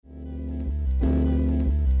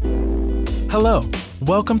Hello,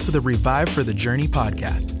 welcome to the Revive for the Journey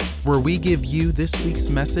podcast, where we give you this week's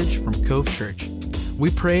message from Cove Church.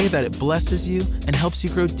 We pray that it blesses you and helps you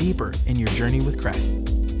grow deeper in your journey with Christ.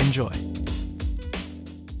 Enjoy.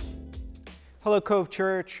 Hello, Cove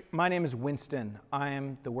Church. My name is Winston. I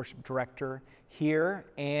am the worship director here,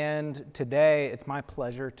 and today it's my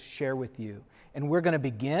pleasure to share with you. And we're going to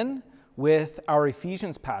begin with our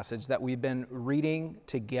Ephesians passage that we've been reading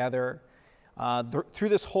together through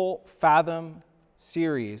this whole Fathom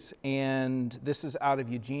series. And this is out of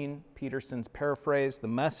Eugene Peterson's paraphrase, The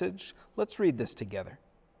Message. Let's read this together.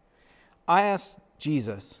 I ask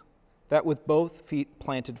Jesus that with both feet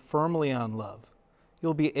planted firmly on love,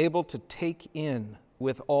 you'll be able to take in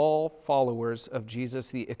with all followers of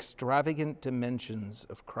Jesus the extravagant dimensions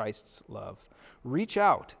of Christ's love. Reach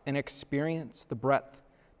out and experience the breadth,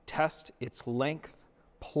 test its length,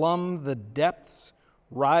 plumb the depths,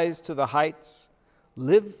 rise to the heights,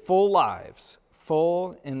 live full lives,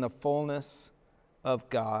 full in the fullness of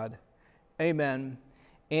God. Amen.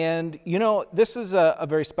 And you know, this is a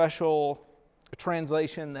very special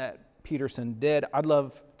translation that Peterson did. I'd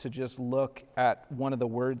love to just look at one of the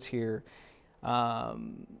words here. The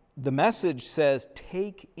Message says,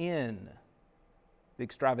 take in the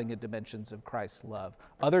extravagant dimensions of Christ's love.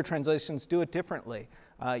 Other translations do it differently.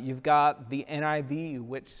 You've got the NIV,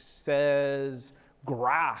 which says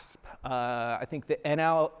grasp. I think the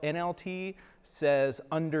NLT says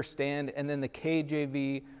understand, and then the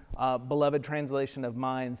KJV, beloved translation of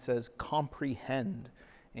mine, says comprehend.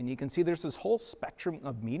 And you can see there's this whole spectrum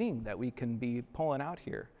of meaning that we can be pulling out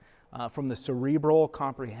here, from the cerebral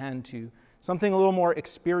comprehend to something a little more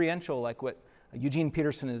experiential, like what Eugene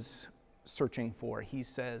Peterson is searching for. He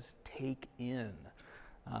says, take in.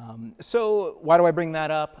 So why do I bring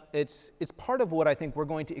that up? It's part of what I think we're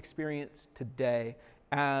going to experience today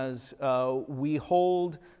as we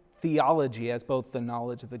hold theology as both the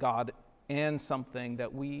knowledge of the God and something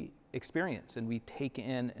that we experience and we take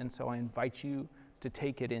in. And so I invite you to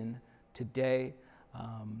take it in today.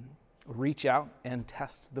 Reach out and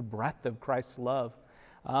test the breadth of Christ's love.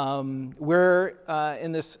 We're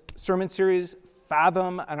in this sermon series,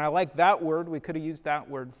 Fathom, and I like that word. We could have used that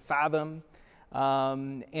word, fathom.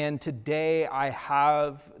 And today I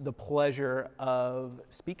have the pleasure of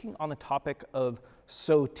speaking on the topic of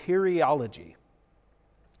soteriology.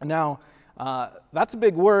 Now, that's a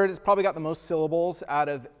big word. It's probably got the most syllables out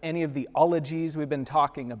of any of the ologies we've been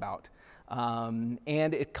talking about. And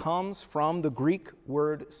it comes from the Greek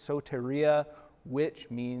word soteria, which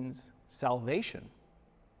means salvation.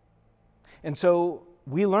 And so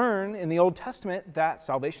we learn in the Old Testament that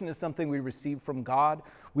salvation is something we receive from God.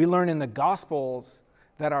 We learn in the Gospels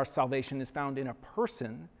that our salvation is found in a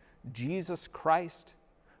person, Jesus Christ,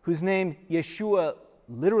 whose name Yeshua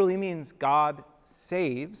literally means God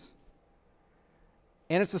saves.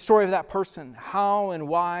 And it's the story of that person, how and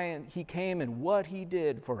why he came and what he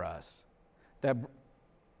did for us.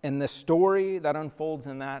 And the story that unfolds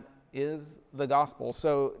in that is the gospel.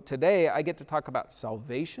 So today I get to talk about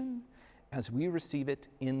salvation as we receive it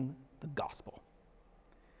in the gospel.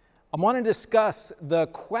 I want to discuss the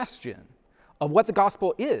question of what the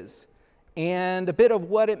gospel is and a bit of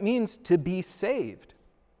what it means to be saved.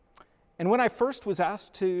 And when I first was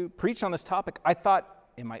asked to preach on this topic, I thought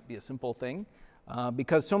it might be a simple thing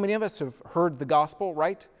because so many of us have heard the gospel,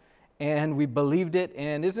 right? And we believed it,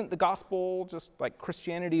 and isn't the gospel just like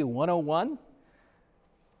Christianity 101?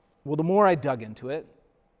 Well, the more I dug into it,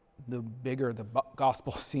 the bigger the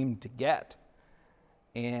gospel seemed to get.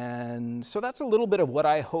 And so that's a little bit of what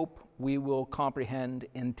I hope we will comprehend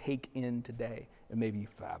and take in today and maybe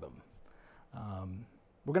fathom.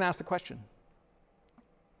 We're going to ask the question,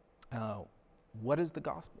 what is the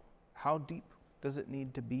gospel? How deep does it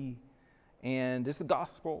need to be? And is the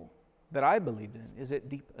gospel that I believe in, is it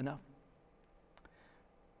deep enough?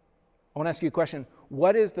 I want to ask you a question.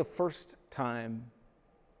 What is the first time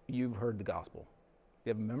you've heard the gospel? You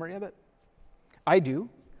have a memory of it? I do.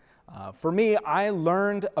 For me, I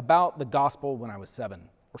learned about the gospel when I was 7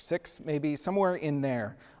 or 6, maybe, somewhere in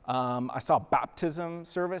there. I saw a baptism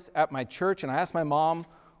service at my church, and I asked my mom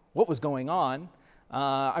what was going on.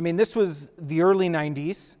 This was the early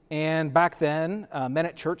 90s, and back then, men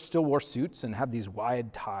at church still wore suits and had these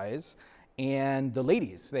wide ties, and the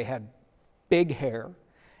ladies, they had big hair,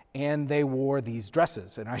 and they wore these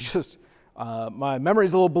dresses, and I just... my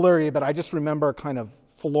memory's a little blurry, but I just remember kind of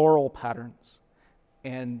floral patterns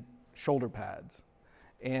and shoulder pads.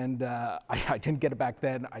 And I didn't get it back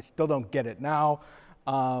then. I still don't get it now.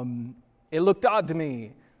 It looked odd to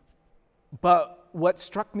me. But what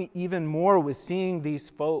struck me even more was seeing these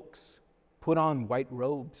folks put on white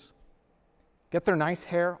robes, get their nice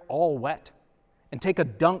hair all wet, and take a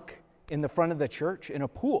dunk in the front of the church in a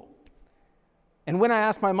pool. And when I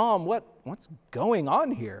asked my mom, what's going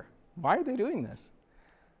on here? Why are they doing this?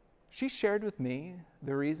 She shared with me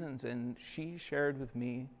the reasons, and she shared with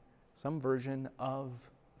me some version of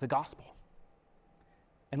the gospel.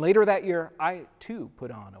 And later that year, I too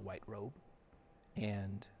put on a white robe,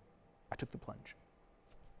 and I took the plunge.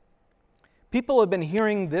 People have been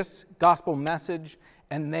hearing this gospel message,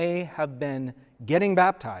 and they have been getting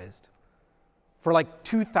baptized for like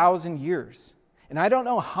 2,000 years. And I don't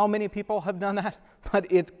know how many people have done that, but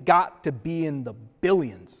it's got to be in the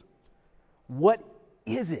billions. What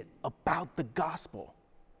is it about the gospel?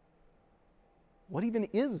 What even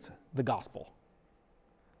is the gospel?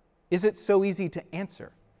 Is it so easy to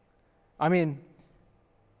answer? I mean,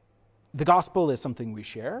 the gospel is something we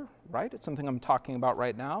share, right? It's something I'm talking about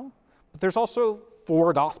right now. But there's also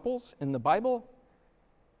 4 gospels in the Bible.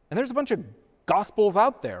 And there's a bunch of gospels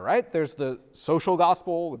out there, right? There's the social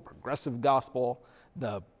gospel, the progressive gospel,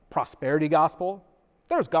 the prosperity gospel.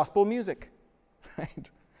 There's gospel music,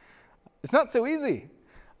 right? It's not so easy.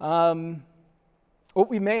 What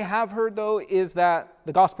we may have heard, though, is that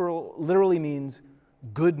the gospel literally means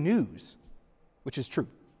good news, which is true.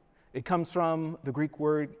 It comes from the Greek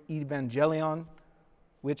word evangelion,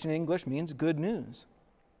 which in English means good news.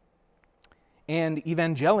 And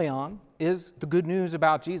evangelion is the good news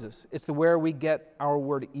about Jesus. It's where we get our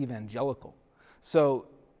word evangelical. So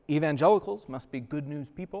evangelicals must be good news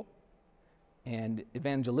people, and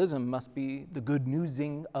evangelism must be the good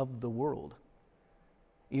newsing of the world.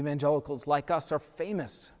 Evangelicals like us are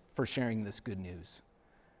famous for sharing this good news.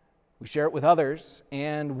 We share it with others,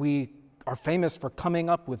 and we are famous for coming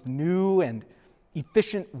up with new and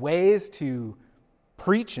efficient ways to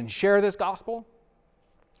preach and share this gospel.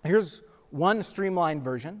 Here's one streamlined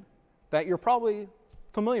version that you're probably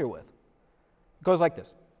familiar with. It goes like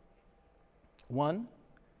this. 1,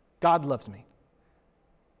 God loves me.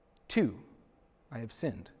 2, I have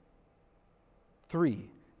sinned. 3,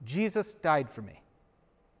 Jesus died for me.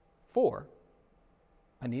 4,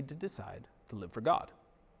 I need to decide to live for God.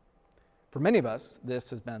 For many of us, this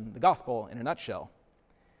has been the gospel in a nutshell.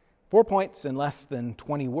 4 points in less than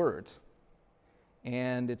 20 words.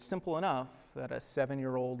 And it's simple enough that a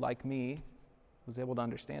 7-year-old like me was able to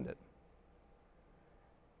understand it.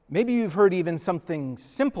 Maybe you've heard even something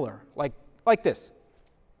simpler, like this.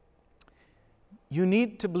 You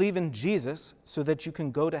need to believe in Jesus so that you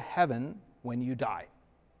can go to heaven when you die.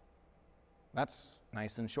 That's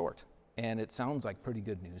nice and short, and it sounds like pretty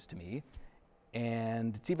good news to me,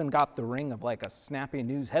 and it's even got the ring of like a snappy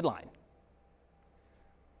news headline.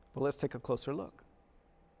 But let's take a closer look.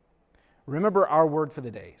 Remember our word for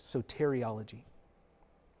the day, soteriology.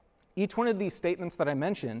 Each one of these statements that I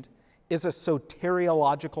mentioned is a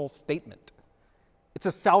soteriological statement. It's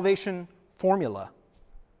a salvation formula,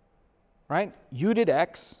 right? You did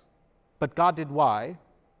X, but God did Y,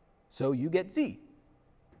 so you get Z.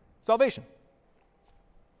 Salvation.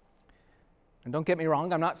 And don't get me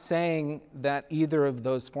wrong, I'm not saying that either of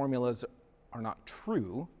those formulas are not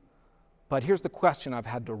true, but here's the question I've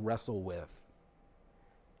had to wrestle with.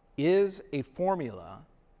 Is a formula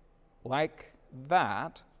like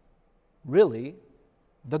that really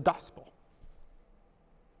the gospel?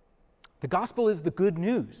 The gospel is the good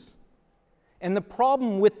news. And the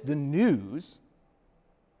problem with the news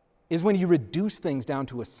is when you reduce things down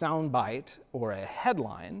to a soundbite or a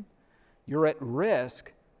headline, you're at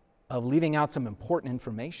risk of leaving out some important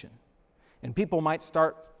information. And people might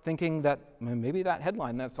start thinking that maybe that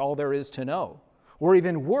headline, that's all there is to know. Or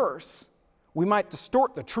even worse, we might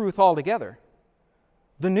distort the truth altogether.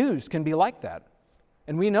 The news can be like that.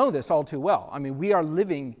 And we know this all too well. I mean, we are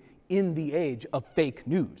living in the age of fake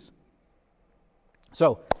news.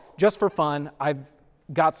 So, just for fun, I've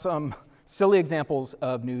got some silly examples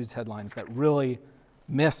of news headlines that really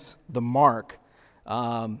miss the mark.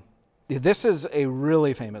 This is a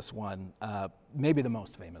really famous one, maybe the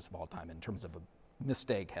most famous of all time in terms of a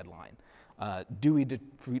mistake headline. Dewey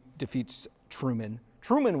defeats Truman.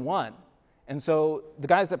 Truman won. And so the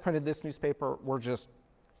guys that printed this newspaper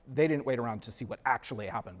they didn't wait around to see what actually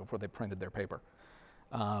happened before they printed their paper.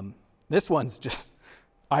 This one's just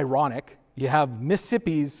ironic. You have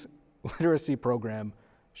Mississippi's literacy program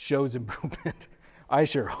shows improvement. I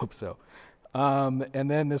sure hope so. And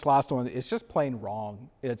then this last one, it's just plain wrong.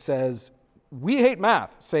 It says, we hate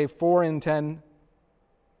math, say 4 in 10,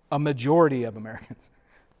 a majority of Americans.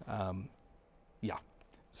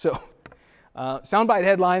 So soundbite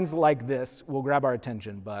headlines like this will grab our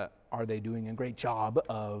attention, but are they doing a great job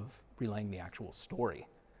of relaying the actual story?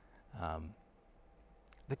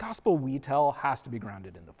 The gospel we tell has to be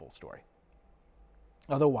grounded in the full story.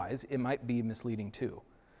 Otherwise, it might be misleading too.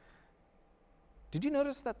 Did you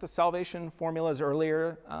notice that the salvation formulas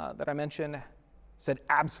earlier that I mentioned said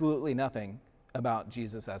absolutely nothing about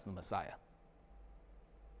Jesus as the Messiah?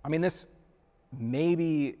 I mean, this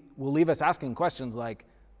maybe will leave us asking questions like,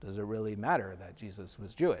 does it really matter that Jesus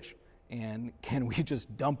was Jewish? And can we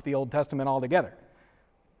just dump the Old Testament altogether?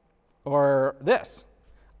 Or this,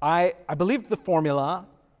 I believed the formula,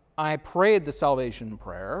 I prayed the salvation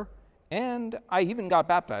prayer, and I even got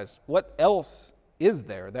baptized. What else is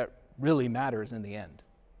there that really matters in the end?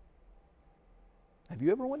 Have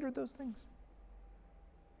you ever wondered those things?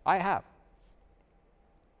 I have.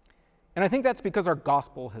 And I think that's because our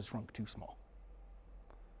gospel has shrunk too small.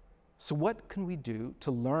 So what can we do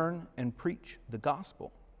to learn and preach the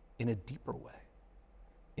gospel in a deeper way,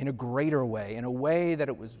 in a greater way, in a way that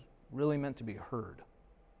it was really meant to be heard?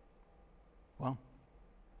 Well,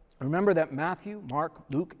 remember that Matthew, Mark,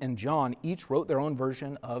 Luke, and John each wrote their own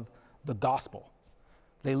version of the gospel.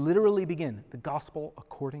 They literally begin, the gospel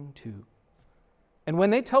according to. And when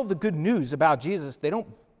they tell the good news about Jesus, they don't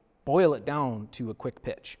boil it down to a quick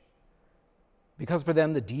pitch. Because for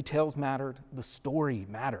them, the details mattered, the story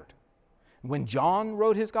mattered. When John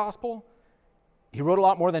wrote his gospel, he wrote a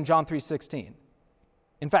lot more than John 3:16.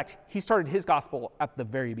 In fact, he started his gospel at the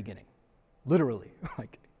very beginning, literally,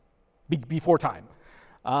 like before time.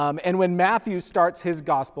 And when Matthew starts his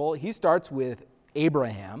gospel, he starts with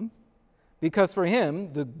Abraham, because for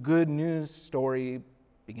him, the good news story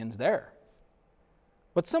begins there.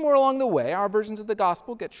 But somewhere along the way, our versions of the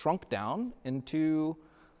gospel get shrunk down into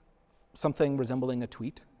something resembling a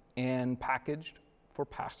tweet and packaged for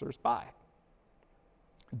passers-by.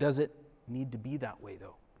 Does it need to be that way,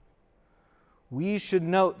 though? We should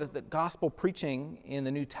note that the gospel preaching in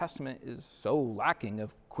the New Testament is so lacking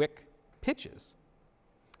of quick pitches.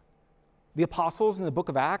 The apostles in the book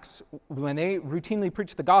of Acts, when they routinely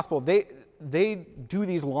preach the gospel, they do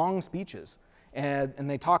these long speeches, and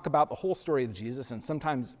they talk about the whole story of Jesus and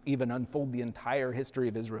sometimes even unfold the entire history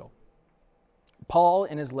of Israel. Paul,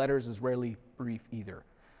 in his letters, is rarely brief either.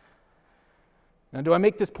 Now, do I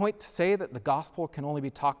make this point to say that the gospel can only be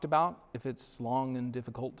talked about if it's long and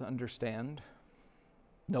difficult to understand?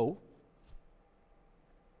 No.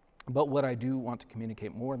 But what I do want to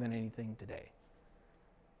communicate more than anything today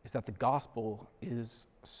is that the gospel is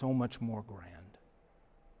so much more grand,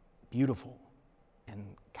 beautiful, and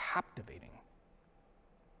captivating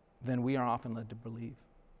than we are often led to believe.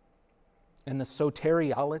 And the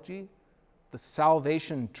soteriology, the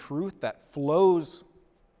salvation truth that flows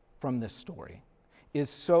from this story, is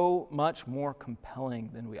so much more compelling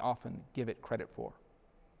than we often give it credit for.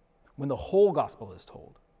 When the whole gospel is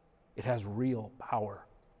told, it has real power.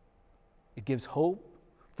 It gives hope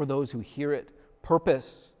for those who hear it,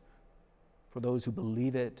 purpose for those who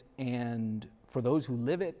believe it, and for those who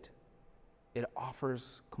live it, it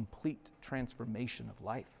offers complete transformation of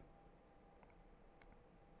life.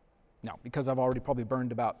 Now, because I've already probably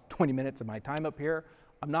burned about 20 minutes of my time up here,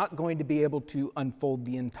 I'm not going to be able to unfold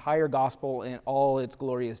the entire gospel in all its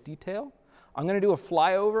glorious detail. I'm going to do a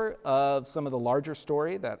flyover of some of the larger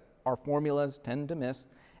story that our formulas tend to miss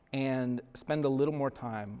and spend a little more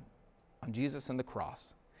time on Jesus and the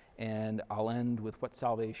cross. And I'll end with what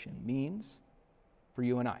salvation means for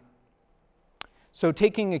you and I. So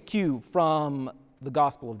taking a cue from the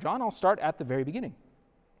Gospel of John, I'll start at the very beginning.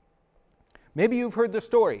 Maybe you've heard the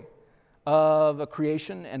story of a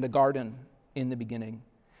creation and a garden in the beginning.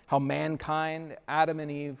 How mankind, Adam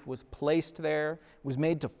and Eve, was placed there, was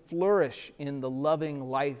made to flourish in the loving,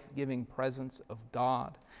 life-giving presence of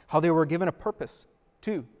God. How they were given a purpose,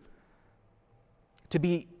 too, to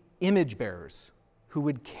be image bearers who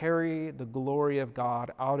would carry the glory of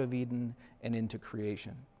God out of Eden and into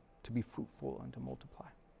creation, to be fruitful and to multiply.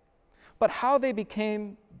 But how they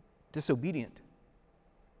became disobedient,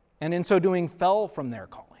 and in so doing fell from their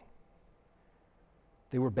calling.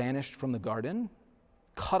 They were banished from the garden,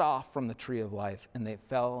 cut off from the tree of life, and they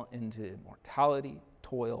fell into mortality,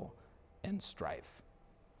 toil, and strife.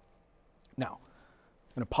 Now,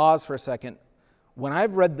 I'm going to pause for a second. When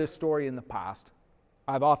I've read this story in the past,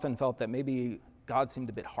 I've often felt that maybe God seemed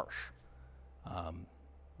a bit harsh.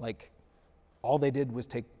 Like all they did was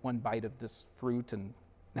take one bite of this fruit, and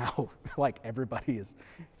now like everybody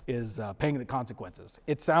is paying the consequences.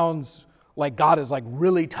 It sounds like God is like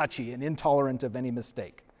really touchy and intolerant of any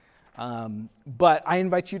mistake. But I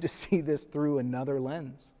invite you to see this through another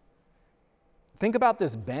lens. Think about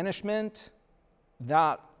this banishment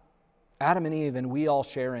that Adam and Eve and we all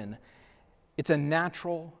share in. It's a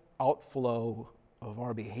natural outflow of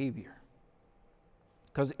our behavior.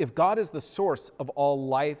 Because if God is the source of all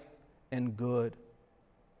life and good,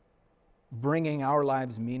 bringing our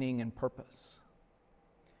lives meaning and purpose.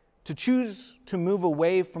 To choose to move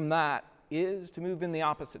away from that is to move in the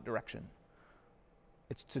opposite direction.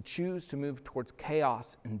 It's to choose to move towards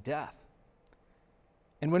chaos and death.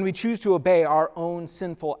 And when we choose to obey our own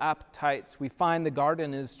sinful appetites, we find the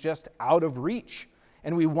garden is just out of reach,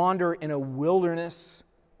 and we wander in a wilderness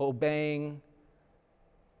obeying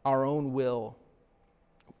our own will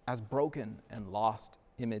as broken and lost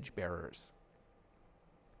image bearers.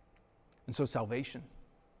 And so salvation,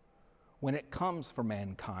 when it comes for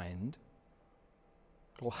mankind,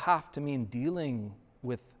 it'll have to mean dealing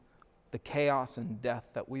with the chaos and death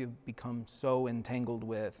that we have become so entangled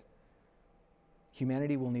with.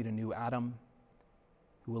 Humanity will need a new Adam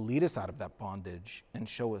who will lead us out of that bondage and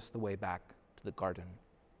show us the way back to the garden.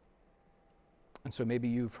 And so maybe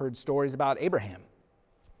you've heard stories about Abraham,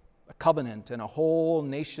 a covenant and a whole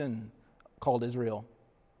nation called Israel.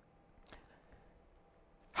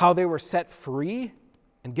 How they were set free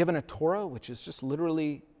and given a Torah, which is just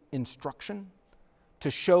literally instruction, to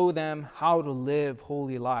show them how to live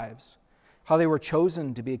holy lives. How they were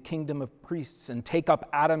chosen to be a kingdom of priests and take up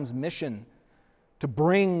Adam's mission to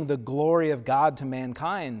bring the glory of God to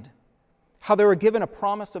mankind. How they were given a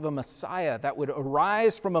promise of a Messiah that would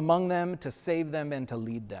arise from among them to save them and to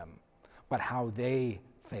lead them. But how they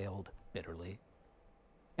failed bitterly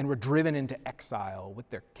and were driven into exile with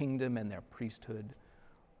their kingdom and their priesthood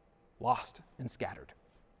lost and scattered.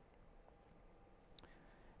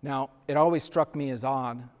 Now, it always struck me as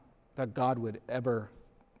odd that God would ever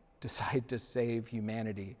decide to save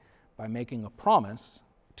humanity by making a promise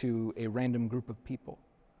to a random group of people,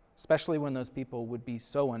 especially when those people would be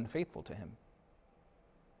so unfaithful to him.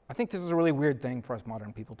 I think this is a really weird thing for us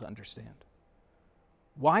modern people to understand.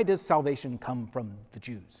 Why does salvation come from the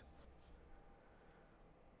Jews?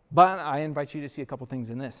 But I invite you to see a couple things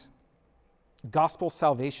in this. Gospel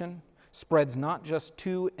salvation spreads not just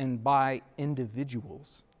to and by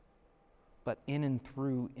individuals, but in and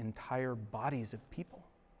through entire bodies of people.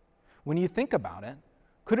 When you think about it,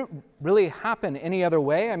 could it really happen any other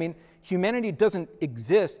way? I mean, humanity doesn't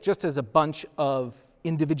exist just as a bunch of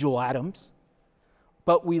individual atoms,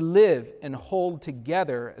 but we live and hold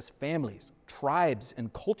together as families, tribes,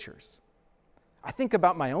 and cultures. I think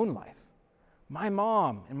about my own life. My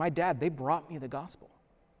mom and my dad, they brought me the gospel.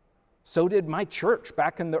 So did my church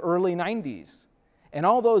back in the early 90s. And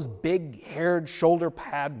all those big-haired, shoulder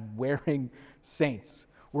pad-wearing saints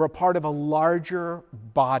were a part of a larger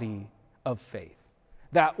body of faith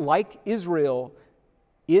that, like Israel,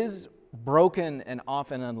 is broken and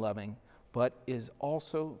often unloving, but is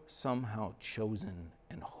also somehow chosen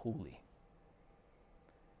and holy.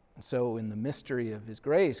 And so in the mystery of his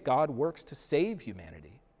grace, God works to save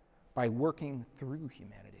humanity by working through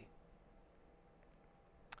humanity.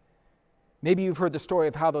 Maybe you've heard the story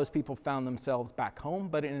of how those people found themselves back home,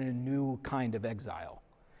 but in a new kind of exile.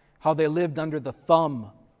 How they lived under the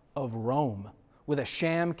thumb of Rome with a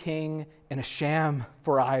sham king and a sham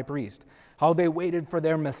for a high priest. How they waited for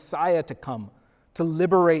their Messiah to come, to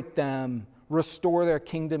liberate them, restore their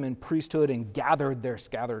kingdom and priesthood, and gathered their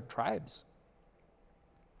scattered tribes.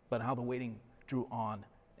 But how the waiting drew on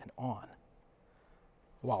and on.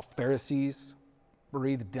 While Pharisees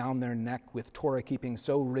breathed down their neck with Torah keeping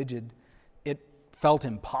so rigid, it felt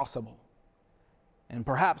impossible. And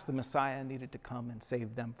perhaps the Messiah needed to come and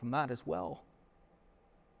save them from that as well.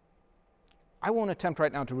 I won't attempt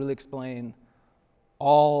right now to really explain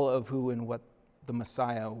all of who and what the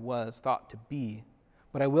Messiah was thought to be,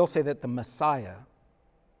 but I will say that the Messiah,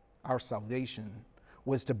 our salvation,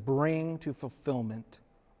 was to bring to fulfillment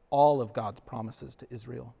all of God's promises to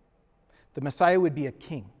Israel. The Messiah would be a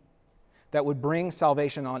king that would bring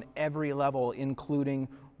salvation on every level, including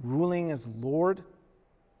ruling as Lord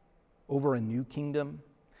over a new kingdom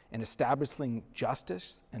and establishing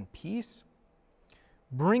justice and peace,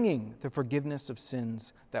 bringing the forgiveness of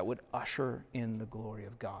sins that would usher in the glory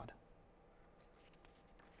of God.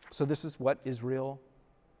 So this is what Israel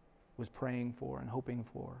was praying for and hoping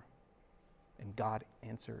for, and God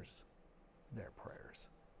answers their prayers.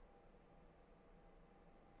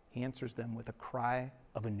 He answers them with a cry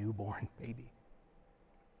of a newborn baby.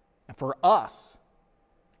 And for us,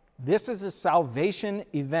 this is a salvation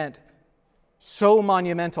event so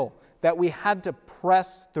monumental that we had to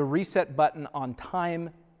press the reset button on time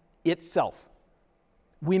itself.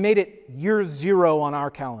 We made it year zero on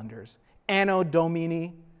our calendars, Anno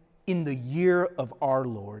Domini, in the year of our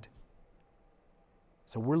Lord.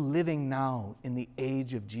 So we're living now in the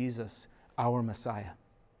age of Jesus, our Messiah.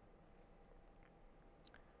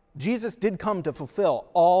 Jesus did come to fulfill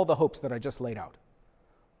all the hopes that I just laid out,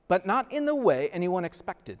 but not in the way anyone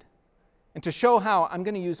expected. And to show how, I'm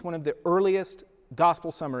going to use one of the earliest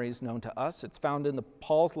gospel summaries known to us. It's found in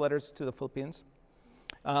Paul's letters to the Philippians,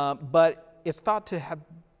 but it's thought to have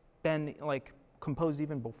been composed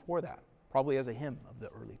even before that, probably as a hymn of the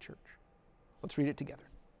early church. Let's read it together.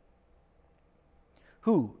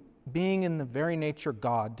 Who, being in the very nature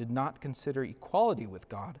God, did not consider equality with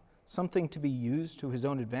God something to be used to his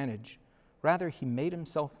own advantage. Rather, he made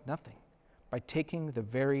himself nothing by taking the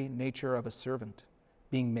very nature of a servant,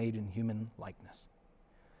 being made in human likeness.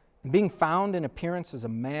 And being found in appearance as a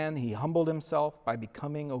man, he humbled himself by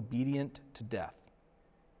becoming obedient to death,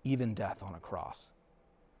 even death on a cross.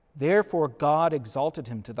 Therefore God exalted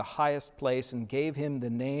him to the highest place and gave him the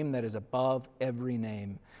name that is above every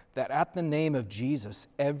name, that at the name of Jesus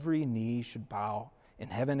every knee should bow in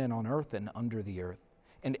heaven and on earth and under the earth,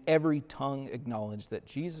 and every tongue acknowledge that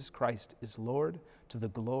Jesus Christ is Lord, to the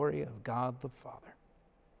glory of God the Father.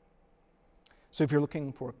 So if you're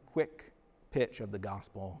looking for a quick pitch of the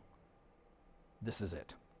gospel, this is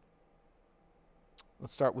it.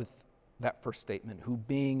 Let's start with that first statement, who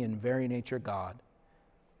being in very nature God,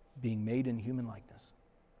 being made in human likeness.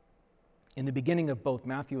 In the beginning of both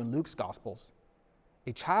Matthew and Luke's Gospels,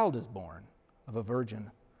 a child is born of a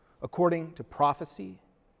virgin according to prophecy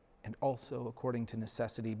and also according to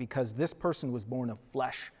necessity, because this person was born of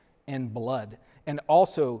flesh and blood and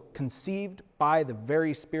also conceived by the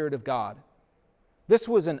very Spirit of God. This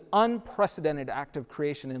was an unprecedented act of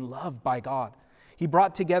creation and love by God. He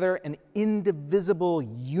brought together an indivisible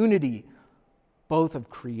unity, both of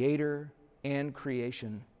creator and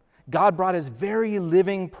creation. God brought his very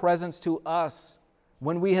living presence to us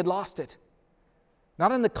when we had lost it.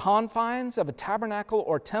 Not in the confines of a tabernacle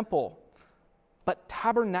or temple, but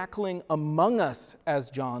tabernacling among us, as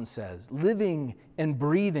John says, living and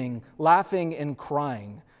breathing, laughing and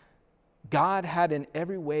crying. God had in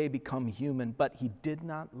every way become human, but he did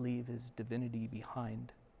not leave his divinity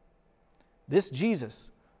behind. This Jesus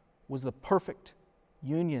was the perfect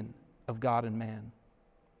union of God and man,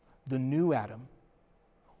 the new Adam,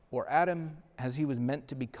 or Adam as he was meant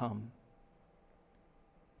to become.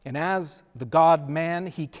 And as the God-man,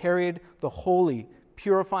 he carried the holy,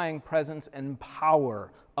 purifying presence and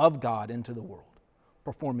power of God into the world,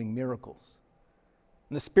 performing miracles.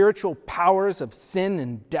 And the spiritual powers of sin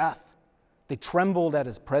and death, they trembled at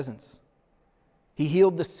his presence. He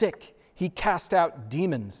healed the sick. He cast out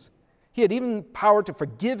demons. He had even power to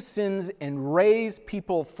forgive sins and raise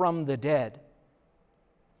people from the dead.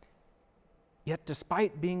 Yet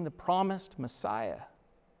despite being the promised Messiah,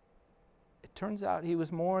 it turns out he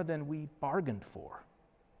was more than we bargained for.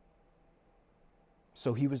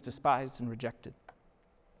 So he was despised and rejected,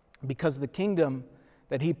 because the kingdom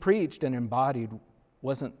that he preached and embodied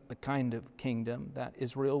wasn't the kind of kingdom that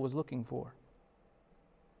Israel was looking for.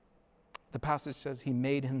 The passage says he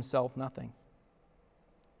made himself nothing.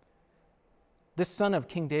 This son of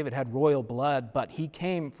King David had royal blood, but he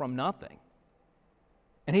came from nothing.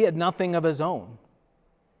 And he had nothing of his own.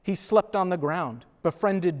 He slept on the ground,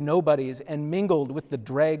 befriended nobodies, and mingled with the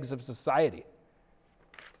dregs of society.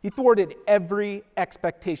 He thwarted every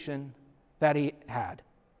expectation that he had.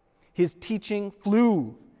 His teaching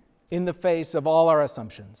flew in the face of all our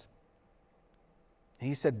assumptions. And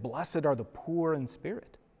he said, "Blessed are the poor in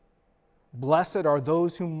spirit. Blessed are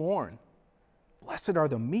those who mourn. Blessed are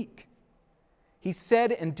the meek." He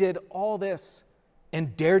said and did all this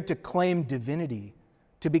and dared to claim divinity,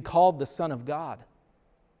 to be called the Son of God.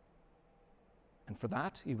 And for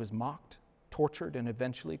that, he was mocked, tortured, and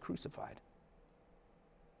eventually crucified.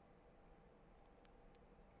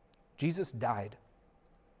 Jesus died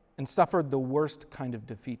and suffered the worst kind of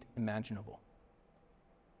defeat imaginable.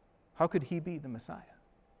 How could he be the Messiah?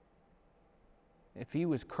 If he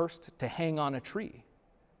was cursed to hang on a tree,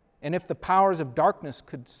 and if the powers of darkness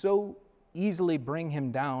could so easily bring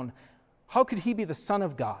him down, how could he be the Son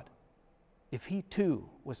of God if he too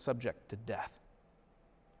was subject to death?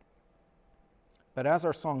 But as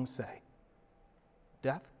our songs say,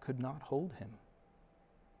 death could not hold him.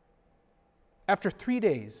 After 3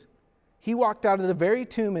 days, he walked out of the very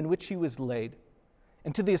tomb in which he was laid,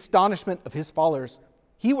 and to the astonishment of his followers,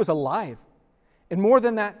 he was alive. And more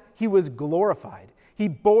than that, he was glorified. He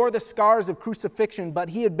bore the scars of crucifixion, but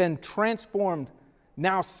he had been transformed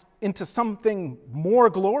now into something more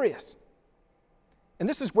glorious. And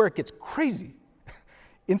this is where it gets crazy.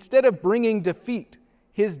 Instead of bringing defeat,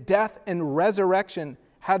 his death and resurrection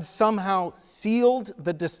had somehow sealed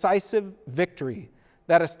the decisive victory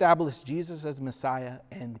that established Jesus as Messiah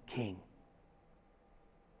and King.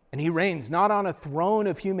 And he reigns not on a throne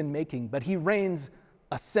of human making, but he reigns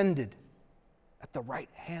ascended at the right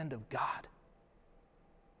hand of God.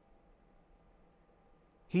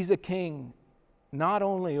 He's a king not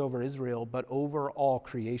only over Israel, but over all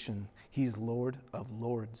creation. He's Lord of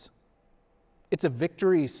lords. It's a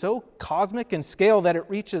victory so cosmic in scale that it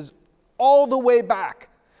reaches all the way back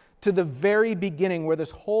to the very beginning where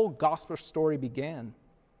this whole gospel story began.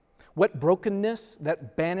 What brokenness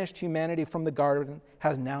that banished humanity from the garden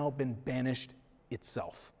has now been banished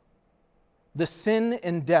itself. The sin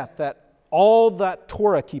and death that all that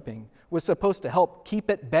Torah keeping was supposed to help keep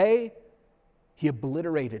at bay, he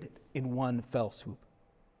obliterated it in one fell swoop.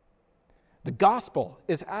 The gospel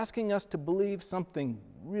is asking us to believe something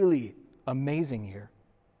really amazing here,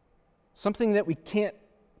 something that we can't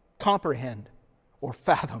comprehend or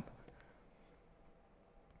fathom.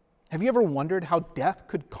 Have you ever wondered how death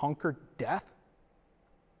could conquer death?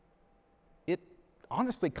 It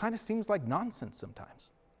honestly kind of seems like nonsense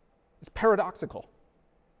sometimes. It's paradoxical.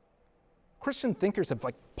 Christian thinkers have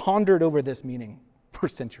pondered over this meaning for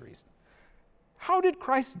centuries. How did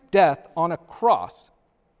Christ's death on a cross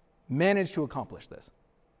manage to accomplish this?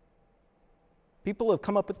 People have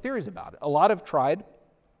come up with theories about it. A lot have tried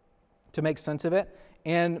to make sense of it,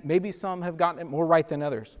 and maybe some have gotten it more right than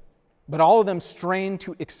others. But all of them strain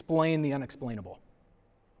to explain the unexplainable.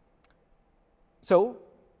 So,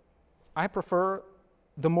 I prefer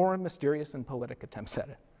the more mysterious and poetic attempts at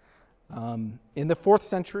it. In the 4th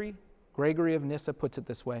century, Gregory of Nyssa puts it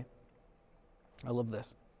this way. I love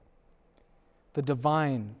this. The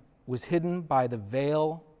divine was hidden by the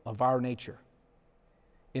veil of our nature,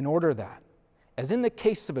 in order that, as in the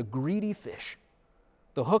case of a greedy fish,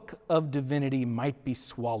 the hook of divinity might be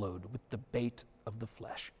swallowed with the bait of the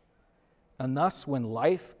flesh. And thus, when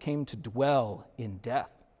life came to dwell in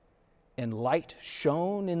death, and light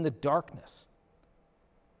shone in the darkness,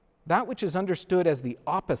 that which is understood as the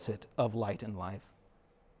opposite of light and life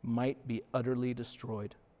might be utterly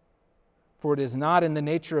destroyed. For it is not in the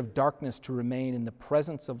nature of darkness to remain in the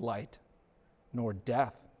presence of light, nor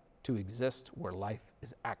death to exist where life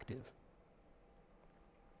is active.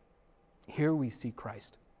 Here we see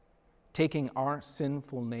Christ taking our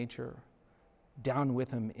sinful nature down with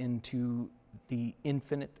him into the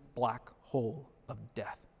infinite black hole of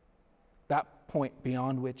death, that point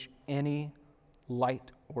beyond which any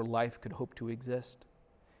light or life could hope to exist.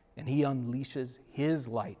 And he unleashes his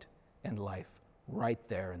light and life right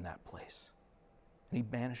there in that place. And he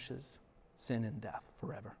banishes sin and death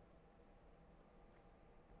forever.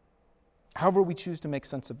 However we choose to make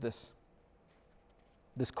sense of this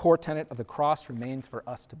core tenet of the cross remains for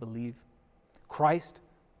us to believe. Christ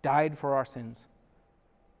died for our sins,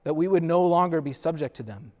 that we would no longer be subject to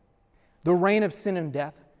them. The reign of sin and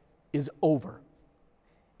death is over.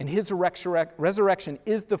 And his resurrection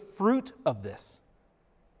is the fruit of this,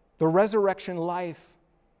 the resurrection life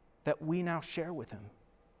that we now share with him.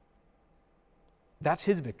 That's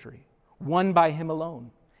his victory, won by him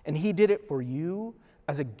alone. And he did it for you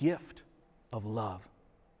as a gift of love.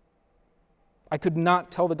 I could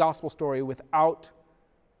not tell the gospel story without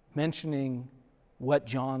mentioning what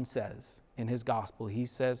John says in his gospel. He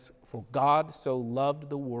says, "For God so loved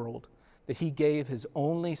the world that he gave his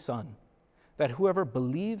only Son, that whoever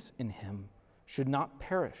believes in him should not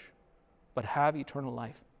perish, but have eternal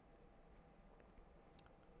life."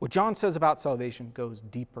 What John says about salvation goes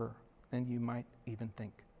deeper than you might even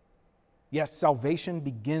think. Yes, salvation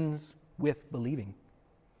begins with believing.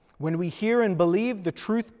 When we hear and believe the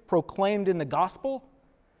truth proclaimed in the gospel,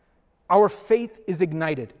 our faith is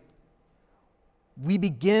ignited. We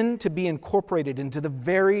begin to be incorporated into the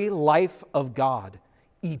very life of God,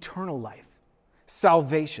 eternal life,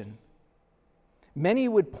 salvation. Many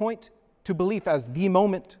would point to belief as the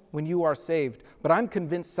moment when you are saved, but I'm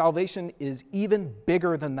convinced salvation is even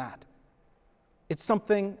bigger than that. It's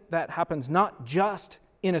something that happens not just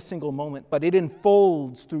in a single moment, but it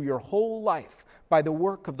unfolds through your whole life by the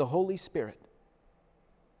work of the Holy Spirit.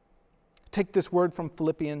 Take this word from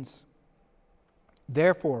Philippians.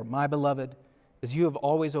 "Therefore, my beloved, as you have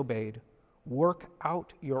always obeyed, work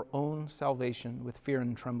out your own salvation with fear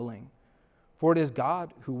and trembling. For it is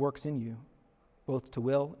God who works in you, both to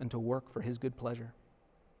will and to work for his good pleasure."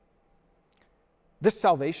 This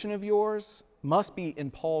salvation of yours must be,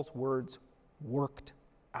 in Paul's words, worked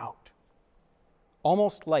out.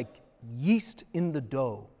 Almost like yeast in the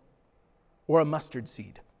dough, or a mustard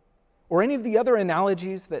seed, or any of the other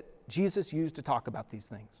analogies that Jesus used to talk about these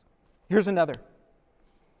things. Here's another.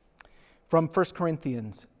 From 1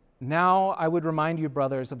 Corinthians, "Now I would remind you,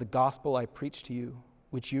 brothers, of the gospel I preached to you,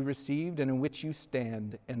 which you received and in which you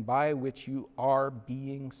stand, and by which you are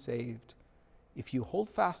being saved, if you hold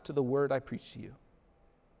fast to the word I preached to you,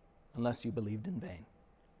 unless you believed in vain."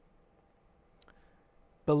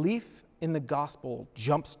 Belief in the gospel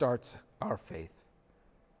jumpstarts our faith.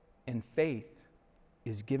 And faith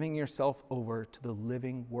is giving yourself over to the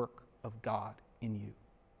living work of God in you.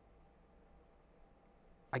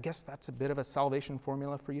 I guess that's a bit of a salvation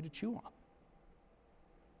formula for you to chew on.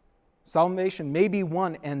 Salvation may be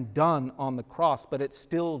won and done on the cross, but it's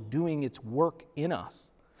still doing its work in us.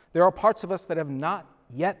 There are parts of us that have not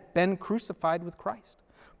yet been crucified with Christ,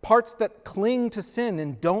 parts that cling to sin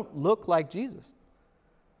and don't look like Jesus.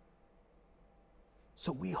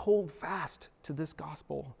 So we hold fast to this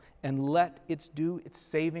gospel and let it do its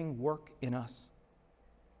saving work in us.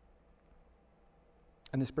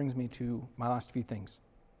 And this brings me to my last few things.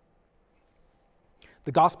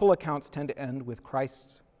 The gospel accounts tend to end with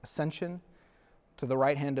Christ's ascension to the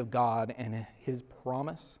right hand of God and his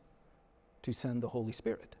promise to send the Holy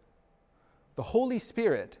Spirit. The Holy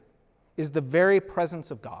Spirit is the very presence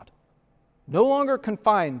of God, no longer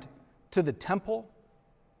confined to the temple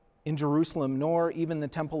in Jerusalem, nor even the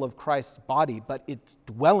temple of Christ's body, but it's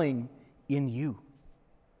dwelling in you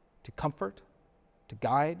to comfort, to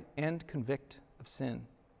guide, and convict of sin.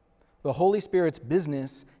 The Holy Spirit's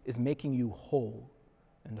business is making you whole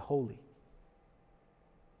and holy.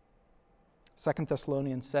 2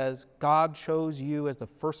 Thessalonians says, God chose you as the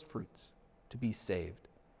firstfruits to be saved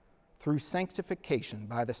through sanctification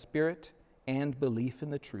by the Spirit and belief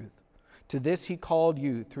in the truth. To this he called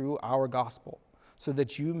you through our gospel, so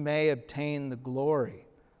that you may obtain the glory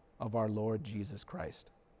of our Lord Jesus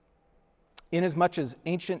Christ. Inasmuch as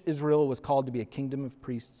ancient Israel was called to be a kingdom of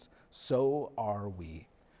priests, so are we.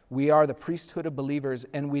 We are the priesthood of believers,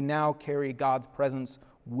 and we now carry God's presence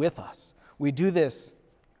with us. We do this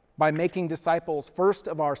by making disciples first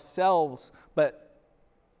of ourselves, but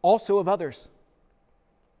also of others.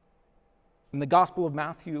 And the Gospel of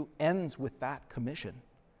Matthew ends with that commission.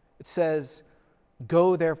 It says,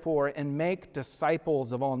 "Go therefore and make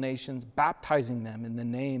disciples of all nations, baptizing them in the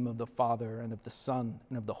name of the Father and of the Son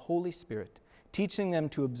and of the Holy Spirit, teaching them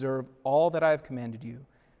to observe all that I have commanded you.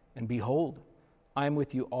 And behold, I am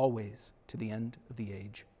with you always to the end of the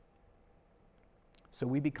age." So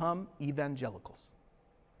we become evangelicals.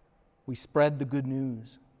 We spread the good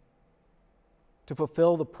news to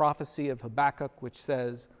fulfill the prophecy of Habakkuk, which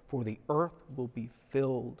says, "For the earth will be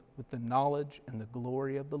filled with the knowledge and the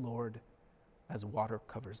glory of the Lord as water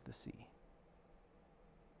covers the sea."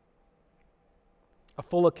 A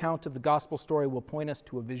full account of the gospel story will point us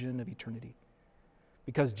to a vision of eternity,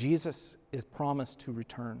 because Jesus is promised to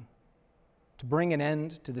return, to bring an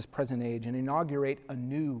end to this present age and inaugurate a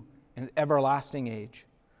new and everlasting age,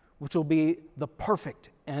 which will be the perfect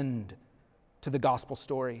end to the gospel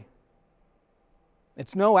story.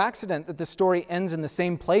 It's no accident that the story ends in the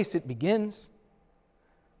same place it begins.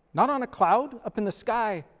 Not on a cloud up in the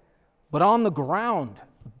sky, but on the ground,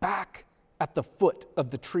 back at the foot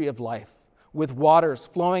of the tree of life, with waters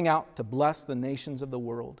flowing out to bless the nations of the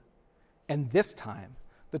world. And this time,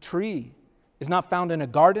 the tree is not found in a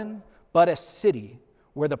garden, but a city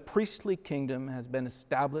where the priestly kingdom has been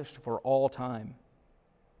established for all time,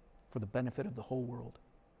 for the benefit of the whole world.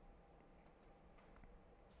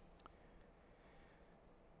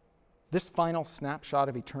 This final snapshot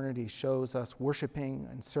of eternity shows us worshiping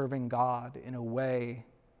and serving God in a way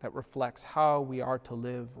that reflects how we are to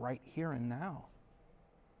live right here and now,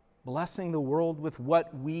 blessing the world with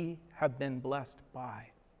what we have been blessed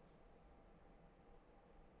by.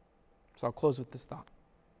 So I'll close with this thought.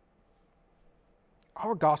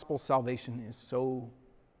 Our gospel salvation is so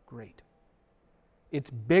great. It's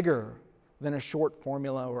bigger than a short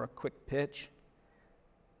formula or a quick pitch.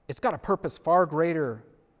 It's got a purpose far greater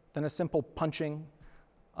than a simple punching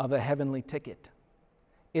of a heavenly ticket.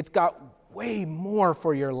 It's got way more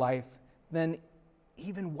for your life than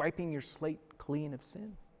even wiping your slate clean of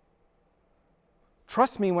sin.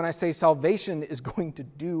 Trust me when I say salvation is going to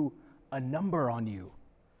do a number on you.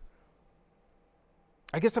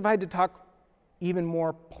 I guess if I had to talk even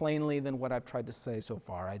more plainly than what I've tried to say so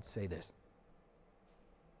far, I'd say this.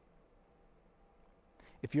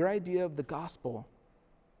 If your idea of the gospel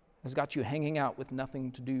has got you hanging out with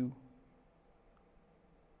nothing to do,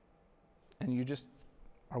 and you just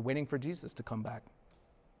are waiting for Jesus to come back,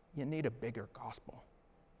 you need a bigger gospel.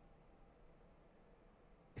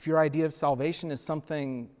 If your idea of salvation is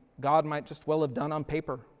something God might just well have done on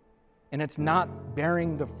paper, and it's not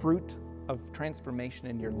bearing the fruit of transformation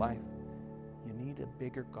in your life, you need a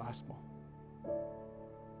bigger gospel.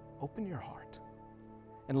 Open your heart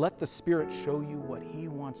and let the Spirit show you what He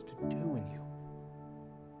wants to do in you.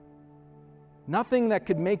 Nothing that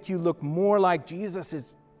could make you look more like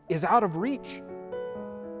Jesus is out of reach.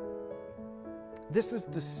 This is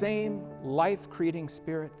the same life-creating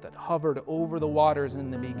Spirit that hovered over the waters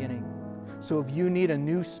in the beginning. So if you need a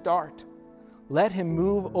new start, Let him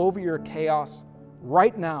move over your chaos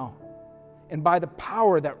right now. And by the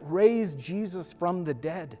power that raised Jesus from the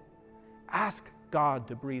dead, ask God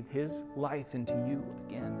to breathe his life into you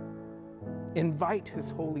again. Invite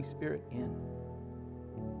his Holy Spirit in.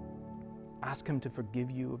 Ask him to forgive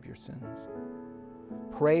you of your sins.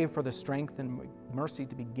 Pray for the strength and mercy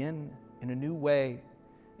to begin in a new way,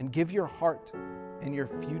 and give your heart and your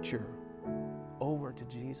future over to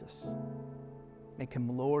Jesus. Make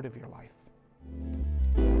him Lord of your life.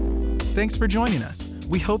 Thanks for joining us.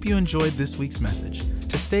 We hope you enjoyed this week's message.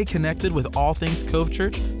 To stay connected with all things Cove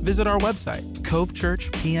Church, visit our website,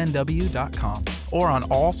 covechurchpnw.com, or on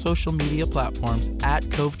all social media platforms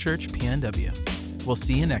 @CoveChurchPNW. We'll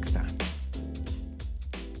see you next time.